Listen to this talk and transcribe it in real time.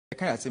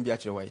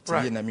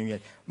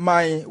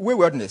My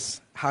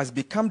waywardness has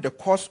become the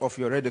cause of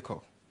your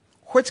ridicule,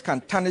 which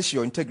can tarnish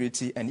your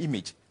integrity and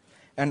image.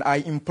 And I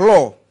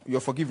implore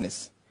your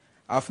forgiveness.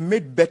 I've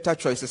made better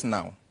choices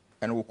now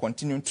and will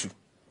continue to.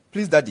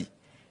 Please, Daddy,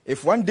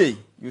 if one day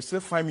you still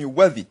find me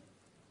worthy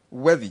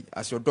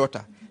as your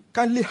daughter,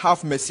 kindly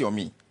have mercy on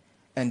me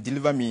and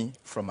deliver me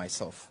from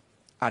myself.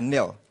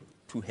 Anel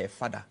to her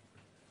father.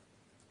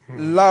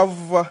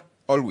 Love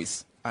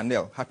always.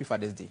 Anel, happy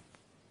Father's Day.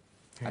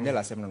 Anel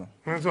has no.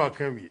 That's what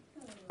can be.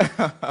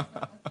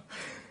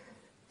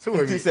 So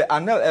it is an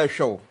Anel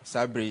show,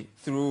 Sabri,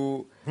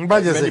 through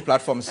many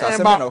platforms.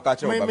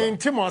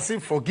 Timothy,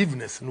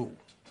 forgiveness, no.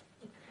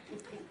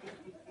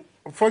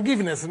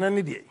 Forgiveness,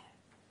 any day.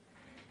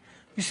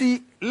 You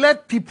see,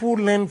 let people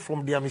learn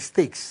from their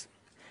mistakes.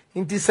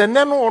 It is a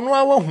nano on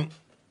our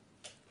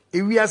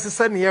if we as a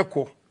son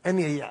echo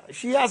any year,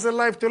 she has a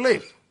life to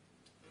live.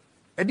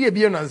 A dear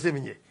be an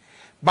 7 years.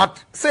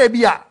 But say,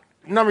 Bia,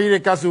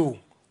 Namire Caso,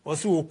 or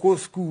so co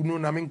school, no,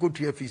 Namin go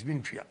to your fees,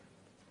 been tria.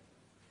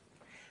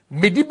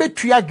 Medibe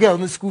tria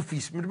girl in school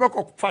fees, Medibe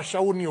of fashion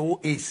only your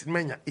ace,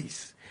 mania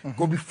ace.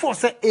 Go before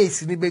say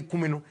ace in the bay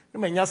cumino, no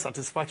mania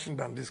satisfaction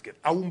than this get.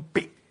 I won't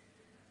pay.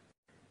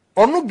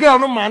 Or no girl,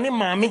 no money,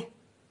 mammy.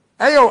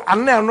 Ayo,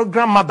 and now no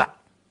grandmother.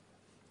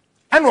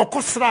 And no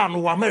Cosra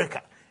no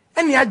America.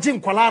 And ya Jim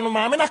Colano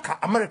Maminaka,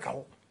 America.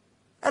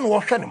 And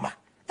Washanima.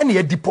 And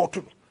ye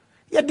deported.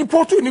 Ye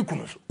deported in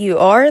Ikunos. You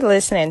are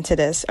listening to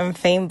this on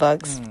Fame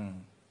Bugs.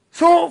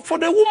 So for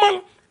the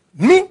woman,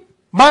 me,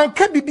 man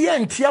can be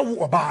and tia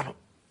about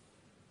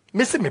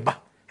Missy Meba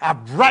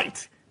have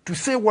right to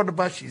say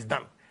whatever she's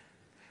done.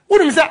 What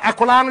do you say?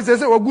 Akolano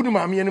says, oh, good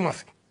mammy, and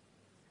must.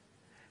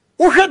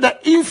 Who heard the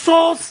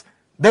insults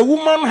the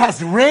woman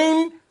has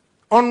reigned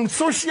on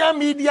social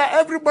media?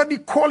 Everybody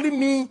calling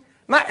me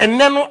na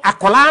eneno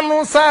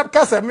akolano sa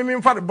kasa mimi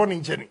mfa de boni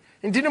ncheni.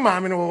 Nti ni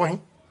maame no wo hin.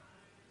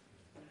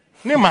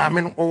 Ni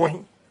maame no wo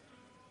hin.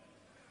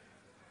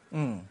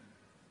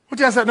 What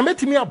you say? Na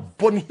metimi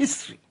abon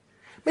history.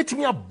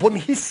 Metimi abon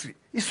history.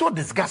 It's so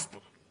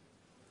disgusting.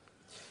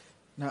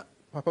 Na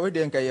papa we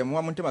de nka ye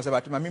mo amonte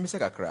masaba to maame mi se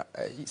kakra.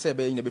 Se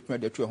be ina betuma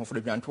de tu ho fo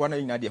de dwanto na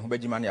ina de ho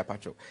bagima na ya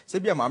pacho. Se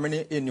bia maame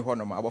ne eni ho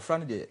no ma abofra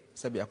no de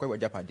se bia kwa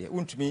wajapade.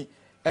 Untumi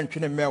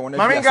entwene me wona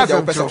bia se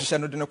opesa hye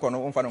no de ne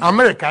kono umfa no.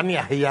 America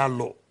na ya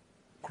law.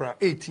 Kra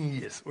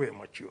 18 years we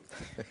mature.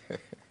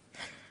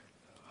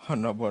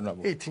 No.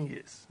 18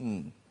 years.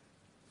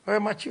 We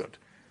matured.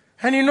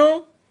 And you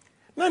know,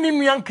 na ni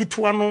nwan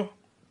kitwa no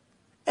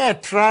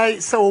try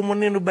say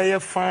omone no be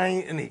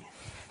fine ni.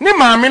 Ni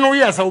maame no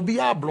yes obi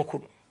a block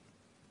no.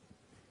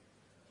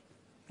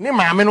 Ni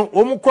maame no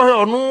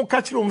omukọ onu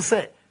ka kire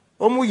say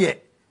omu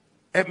ye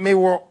me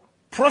wo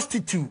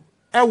prostitute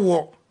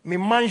wo me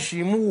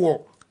mansion mu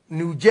wo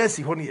New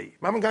Jersey ho ne.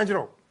 Maame kan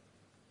kire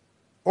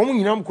omu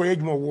nyinam ko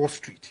yedwuma Wall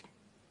Street.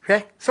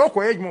 Hwe so ko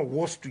yedwuma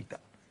Wall Street a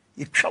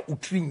etwa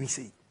utri mi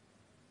sei.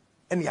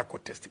 Ene ya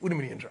contest. Udi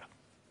mi ndra.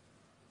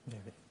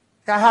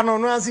 Ya ha no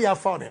ansi ya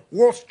found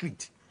Wall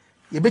Street.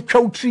 Ye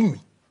betwa utri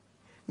mi.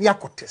 Ni ya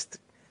contest.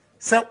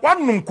 Say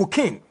one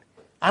cocaine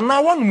and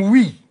now one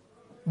we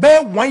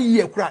bear 1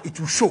 year it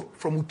will show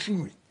from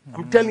Utrimi.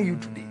 I'm telling you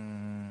today.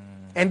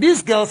 And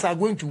these girls are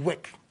going to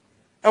work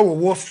at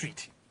Wall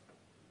Street.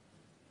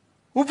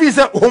 Who is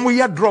a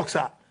homo drugs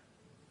are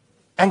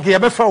and they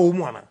have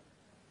woman.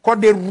 Because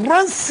they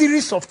run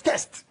series of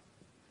tests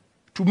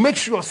to make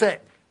sure say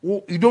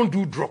you don't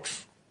do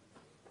drugs.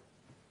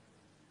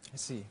 I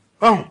see.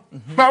 But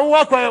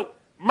what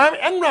my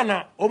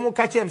Engrana homo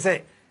catch him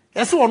say,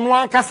 yes,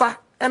 one kasa.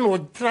 And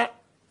what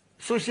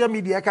social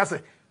media can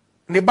say,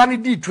 Nebani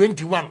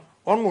D21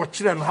 on what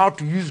children how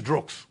to use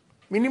drugs.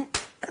 Meaning,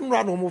 and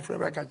run home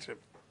for a catch.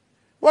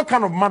 What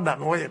kind of mother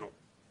no you know?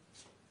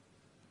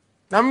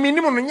 Now,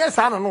 minimum, yes,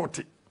 I don't know.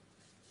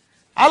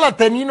 Alla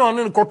tenino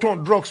on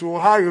cotton drugs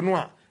or how you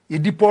know, you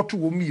deport to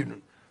a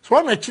million. So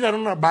I'm a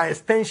children by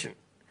extension.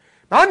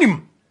 Now,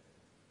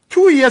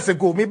 2 years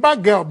ago, me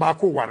bad girl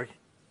back worry.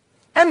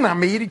 And I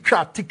made it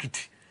try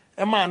ticket.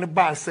 A man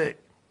by say,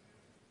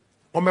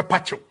 o me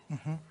pacho.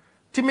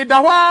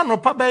 Timidawa no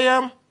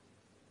pabeyam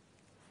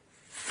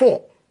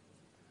 4.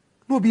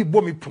 No bi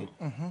bo me pum.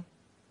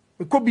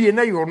 Me ko bi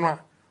na yo no a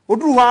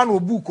oduru ha na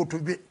obu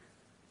kotobe.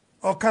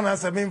 O kana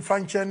se me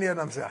mfanche ne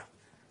na msa.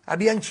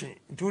 Ade anchi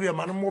nturi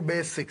ma no mo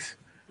be 6.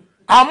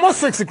 Amo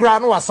 6 kra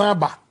no wasan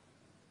ba.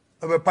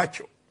 O be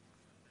pacho.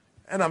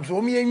 And am so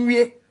o me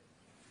enwie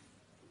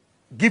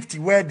gift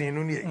wedding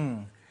no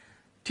ne.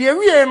 Ti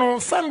ewie no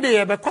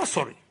Sunday e be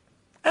kwasori.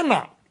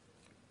 Ena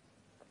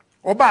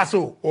Oba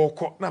so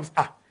oko na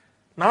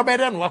na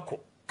obede no akọ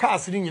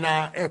cars ni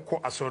nyina ekọ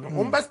aso no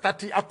o mba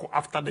start akọ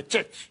after the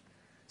church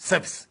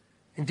service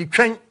nti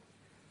twen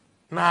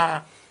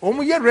na o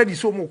mu ye ready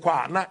so mu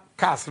kwa na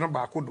cars no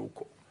ba akọ do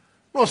ko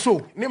no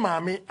so ni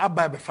maami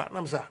aba be fa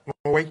na msa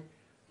no we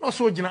no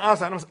so gina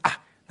asa na msa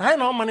na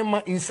na o mane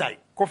ma inside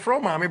ko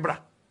from maami bra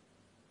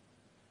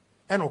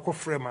and o ko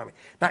from maami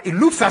na it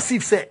looks as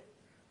if say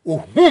o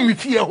hu mi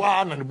fie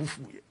ho na ne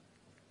bufu ye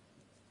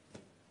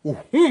o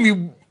hu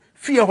mi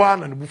fear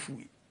one and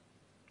bufu.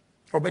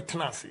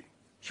 Obetanasi.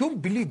 You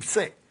believe,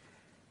 say.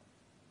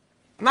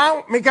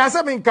 Now, me can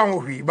say me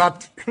can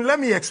but let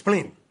me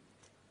explain.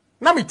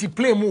 Now me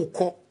play more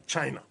call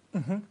China.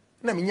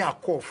 Now me nya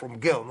call from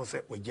girl no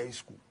say we jay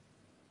school.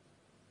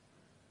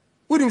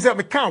 We say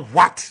me can't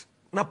what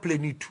na play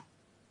need to.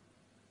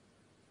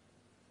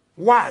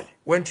 Why?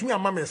 When to me a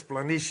mama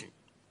explanation.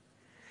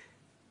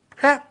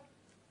 Huh?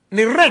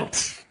 The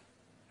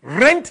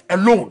rent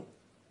alone.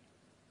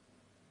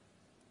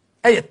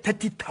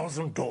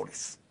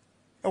 $30,000.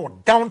 Or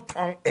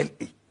downtown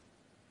LA.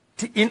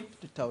 In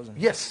 2,000.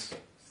 Yes.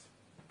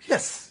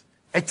 Yes.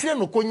 A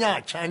Chino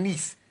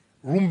Chinese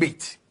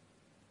roommate.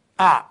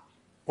 On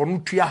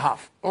 2.5.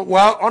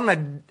 Well, on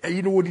a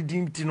you know what it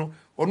deemed, you know,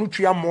 on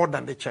 2 more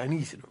than the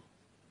Chinese, you know.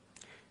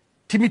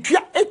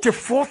 Timitria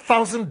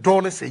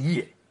 $84,000 a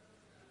year.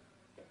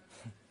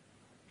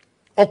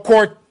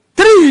 Or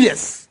 3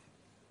 years.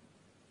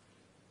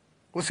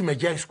 Was in my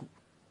high school.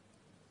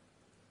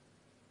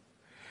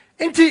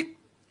 Enti,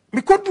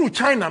 me go to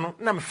China, no,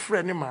 na me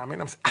friend ni mama,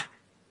 na me say,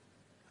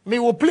 me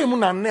will play mu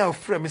na nail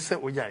friend me say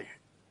oyai.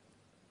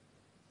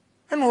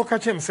 And wo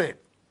catch him say,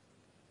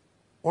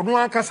 onu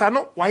ankasa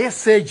no, why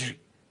surgery?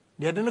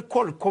 They didn't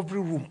call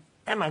recovery room.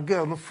 And a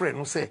girl no friend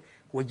no say,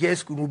 we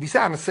just school no be say,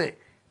 and say,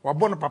 wa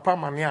born papa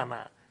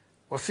maniana,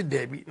 or see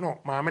Debbie, no,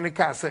 my many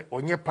car say,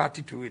 onye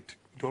party to it.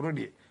 Don't know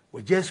the,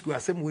 we just school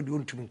as some way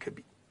doing to me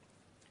kebi.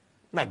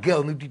 Na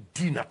girl no did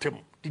din at him,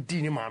 did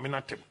din mama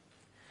at him.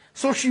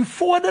 So she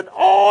forwarded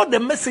all the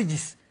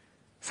messages.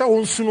 So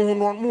on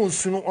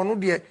suno ono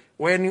de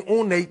when you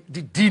own the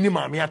dini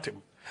mama at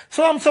him.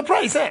 So I'm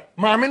surprised,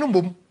 mama no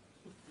boom.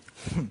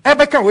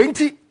 Ebeka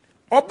wenti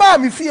oba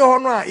mi fie ho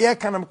no a ye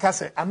kanam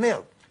kase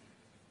Amel.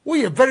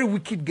 We a very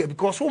wicked girl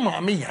because wo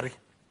mama yare.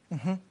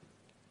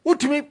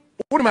 Utimi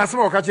wo ma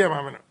asema o ka che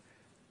mama no.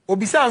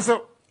 Obisa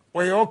anso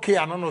we okay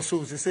anono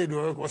so say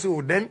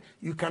so then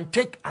you can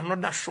take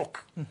another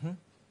shock.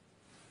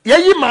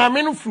 Yeyi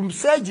mama no from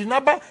surgery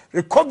naba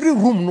recovery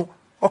room no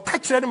or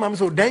catch the mama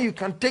so then you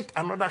can take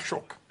another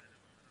shock.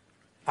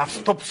 I've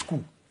stopped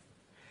school.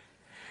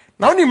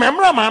 Now ni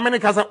memra mama ne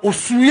kasa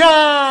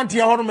osuya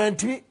ntia hono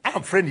mantimi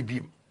am friend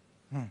bi.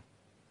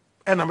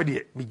 And I'm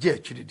there me je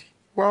chiridi.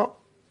 Well,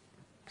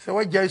 so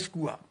what jai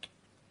school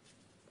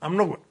I'm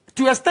not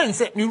to extent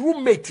say me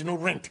roommate no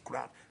rent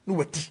kura no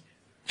wati.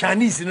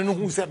 Chinese no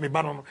who said me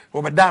ba no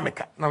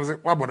obadameka. Now say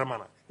what boda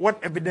mana?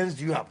 What evidence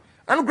do you have?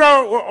 And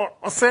ground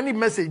or sending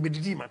message me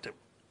did matter.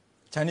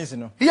 Chinese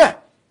no. Yeah.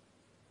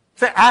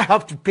 Say I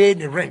have to pay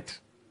the rent.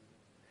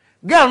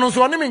 Girl no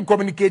so me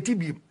communicate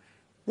bi.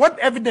 What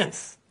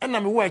evidence? And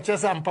I'm why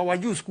just am power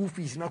you school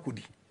fees na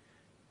kudi.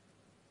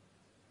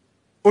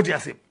 O dia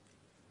say.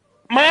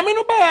 Maame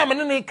no ba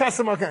am ne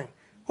customer kan.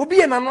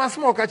 Obi e na no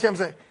asma o ka chem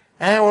say,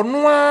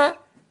 ono a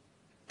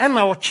and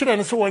na o kire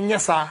ne so wonya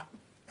sa.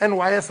 And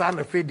why sa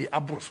na fedi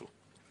abroso.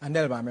 And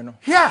del maame no.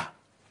 Yeah.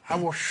 I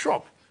was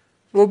shocked.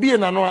 Obi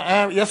na no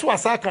yes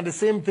was aka the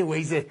same thing where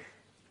he say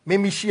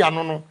me shi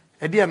ano no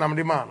e dia nam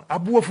de man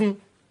abuafun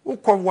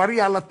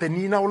ukọ ala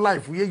tani na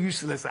life we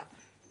useless a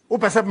o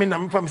pese me na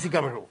me fam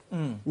sika me ho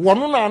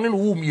wono na ne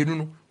wo mienu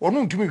no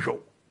wono ntumi hwo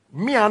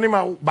me ane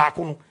ma ba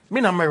ko no me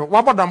na me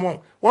wabodam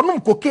wono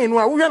cocaine no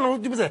a wo hwe no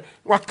jibe say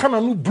wakana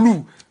no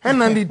blue and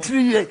na the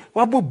 3 years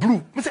wabo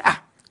blue me say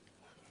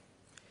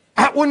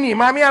oni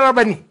ma me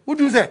araba ni wo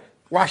do say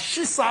wa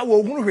hisa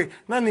wo hunu hwe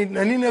na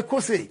ni na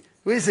ko say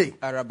we say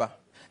araba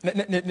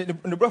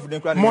the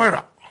brother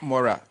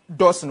Moira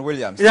Dawson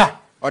Williams. Yeah.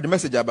 Or the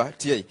message about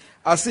TA.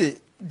 I say,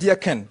 dear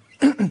Ken,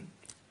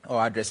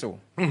 or address.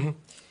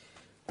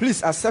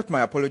 Please accept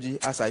my apology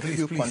as I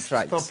feel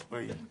contrite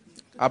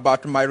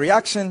about my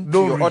reaction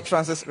to your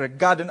utterances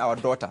regarding our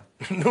daughter.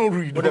 Don't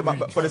read.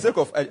 For the sake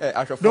of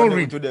don't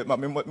read to the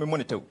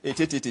monitor.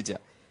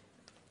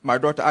 My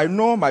daughter, I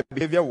know my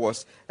behavior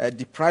was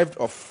deprived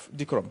of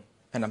decorum,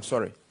 and I'm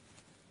sorry.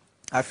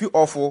 I feel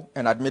awful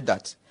and admit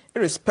that.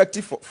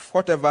 Irrespective of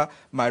whatever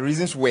my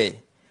reasons were,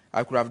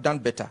 I could have done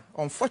better.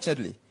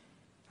 Unfortunately,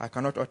 I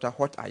cannot utter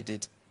what I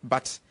did,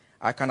 but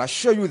I can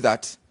assure you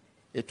that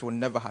it will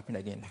never happen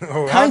again.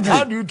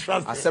 How do you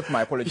trust accept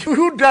my apology?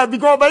 You trust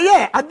because, but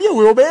yeah, I deal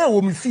with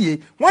obey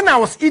when I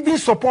was even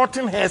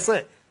supporting her,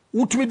 say,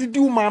 "What me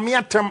do, mommy?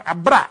 Atem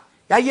abra,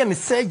 yaye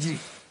surgery.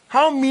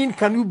 How mean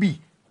can you be?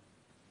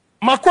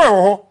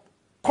 Makoyo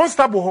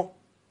constable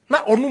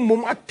na onu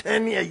mom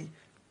ateni ayi."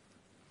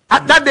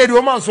 At that day, the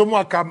woman so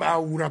much I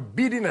would have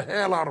beaten the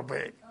hell out of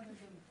her.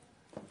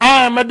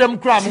 Madam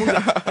Cram,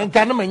 and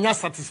can make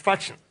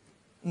satisfaction.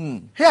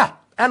 Here,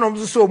 and I'm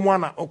so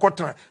moana or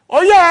cotton.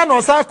 Oh, yeah,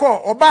 no, Sako,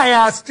 or buy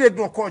a straight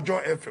no call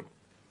Joe FM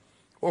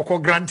or call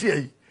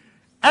Grantier.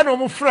 I don't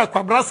move frack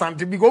for brass and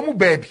to be go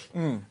baby.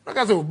 Like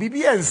I said,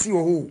 BBNC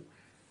or who.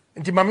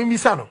 And to Mammy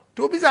Misano,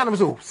 to be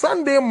so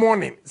Sunday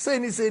morning,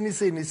 say,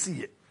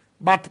 see it.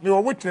 But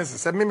your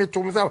witnesses and me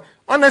to myself,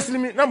 honestly,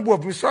 me number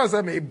of Miss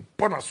I may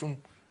bonasum.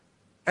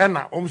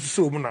 Ena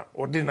so muna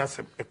ordina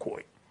se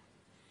ekoi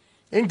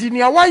enti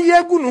ni awa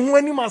ye gu no ho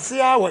ani mase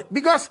awe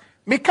because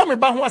me come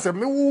ba ho asem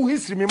me wu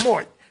history me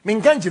moy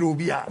Minkanchiri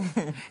ubia.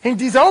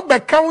 It is all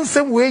back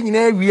counsel way in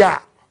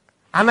area.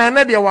 And I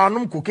know they were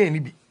no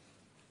cocaine be.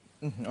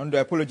 On the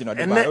apology,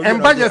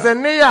 And Badger said,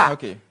 Nea,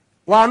 okay.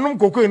 One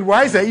cocaine,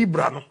 why is a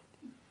Ibrano?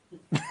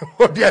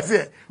 What do I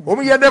say?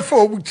 Only other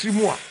four with 3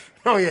 more.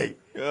 Oh,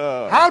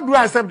 yeah. How do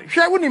I say? She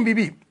wouldn't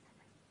be.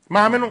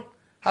 Mameno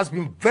has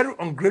been very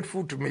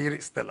ungrateful to Mary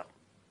Stella.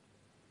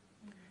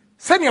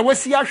 Senya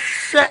was here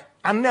share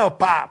and now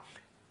pa.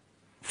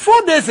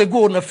 4 days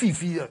ago na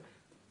Fifi.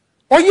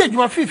 Oh yeah,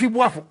 you Fifi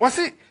boafo. Was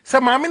it? Say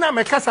mamina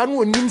me kasa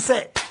no nim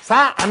say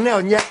sa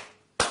anel nye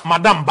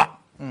madam ba.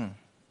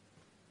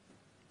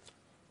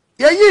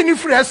 Ye ni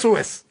free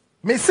SOS.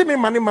 Me se me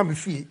mane ma me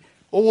fie.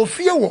 O wo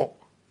fie wo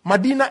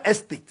Madina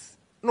Estate.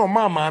 No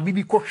mama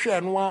bibi ko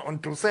hwe no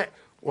until say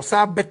o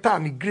sa better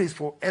me grace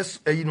for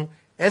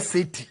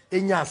SAT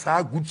enya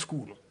sa good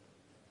school.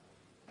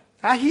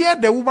 I hear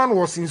the woman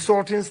was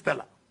insulting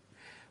Stella.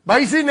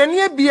 But you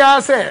see,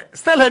 Bia said,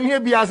 Stella near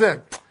Bia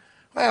said,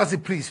 I say,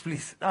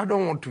 please, I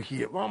don't want to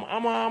hear.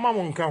 Mama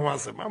won't come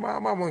once. Mama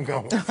won't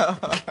come.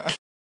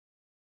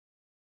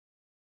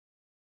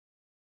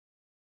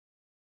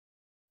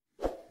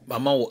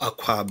 Mama will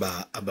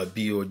akwaba aba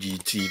BOG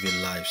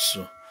TV live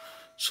so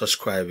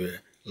subscribe,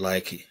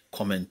 like,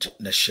 comment,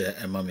 na share,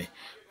 and mommy.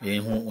 Ye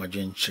who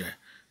wajenche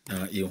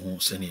na ye who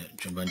senior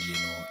Jumbandi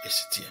no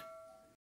esitie.